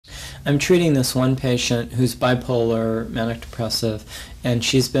I'm treating this one patient who's bipolar, manic depressive, and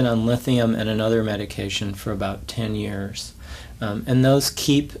she's been on lithium and another medication for about 10 years. And those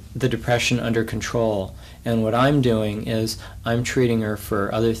keep the depression under control. And what I'm doing is I'm treating her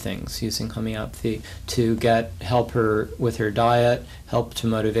for other things using homeopathy to help her with her diet, help to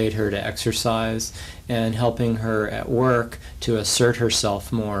motivate her to exercise, and helping her at work to assert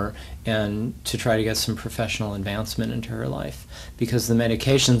herself more and to try to get some professional advancement into her life. Because the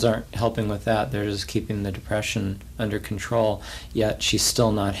medications aren't helping with that, they're just keeping the depression under control, yet she's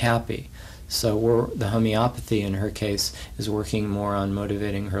still not happy. So the homeopathy in her case is working more on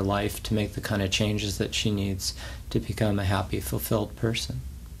motivating her life to make the kind of changes that she needs to become a happy, fulfilled person.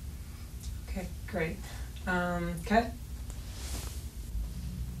 Okay, great. Kat?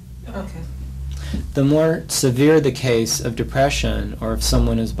 Okay. The more severe the case of depression, or if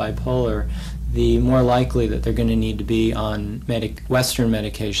someone is bipolar, the more likely that they're going to need to be on Western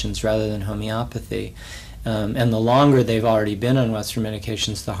medications rather than homeopathy. And the longer they've already been on Western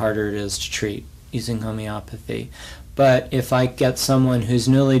medications, the harder it is to treat using homeopathy. But if I get someone who's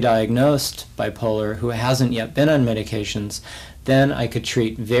newly diagnosed bipolar who hasn't yet been on medications, then I could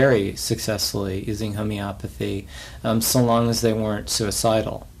treat very successfully using homeopathy, so long as they weren't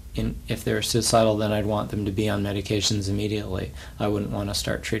suicidal. If they're suicidal, then I'd want them to be on medications immediately. I wouldn't want to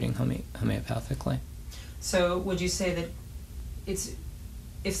start treating homeopathically. So would you say that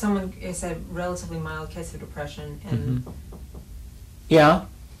if someone has a relatively mild case of depression and... Yeah.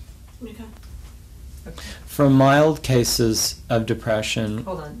 Okay. For mild cases of depression...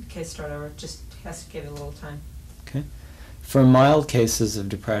 Hold on, case start over. Just has to give it a little time. Okay. For mild cases of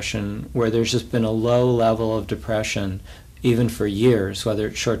depression where there's just been a low level of depression, even for years, whether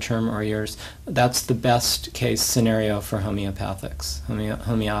it's short-term or years, that's the best case scenario for homeopathics.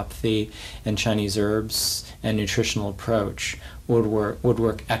 Homeopathy and Chinese herbs and nutritional approach would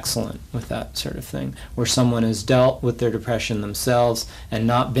work excellent with that sort of thing, where someone has dealt with their depression themselves and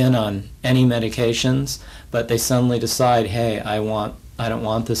not been on any medications, but they suddenly decide, hey, I don't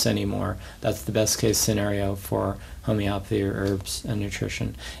want this anymore. That's the best case scenario for homeopathy or herbs and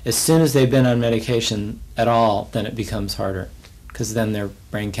nutrition. As soon as they've been on medication at all, then it becomes harder, because then their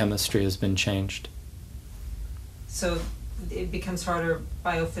brain chemistry has been changed. So it becomes harder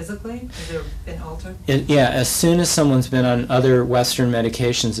biophysically? Has there been altered? Yeah, as soon as someone's been on other Western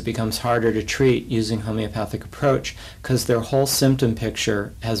medications, it becomes harder to treat using homeopathic approach, because their whole symptom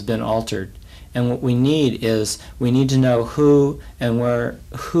picture has been altered. And what we need is, we need to know who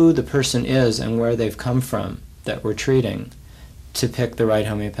the person is and where they've come from that we're treating to pick the right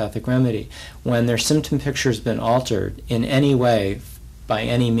homeopathic remedy. When their symptom picture has been altered in any way, by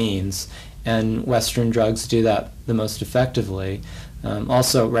any means, and Western drugs do that the most effectively,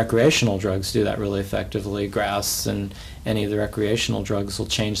 also recreational drugs do that really effectively. Grass and any of the recreational drugs will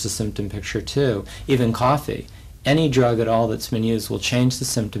change the symptom picture too. Even coffee. Any drug at all that's been used will change the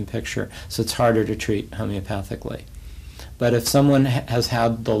symptom picture, so it's harder to treat homeopathically. But if someone has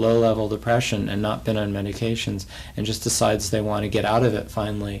had the low-level depression and not been on medications and just decides they want to get out of it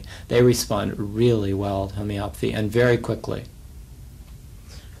finally, they respond really well to homeopathy, and very quickly.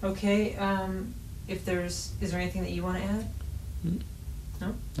 Okay, is there anything that you want to add? Mm.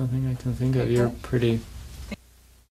 No? Nothing I can think of. Okay. You're pretty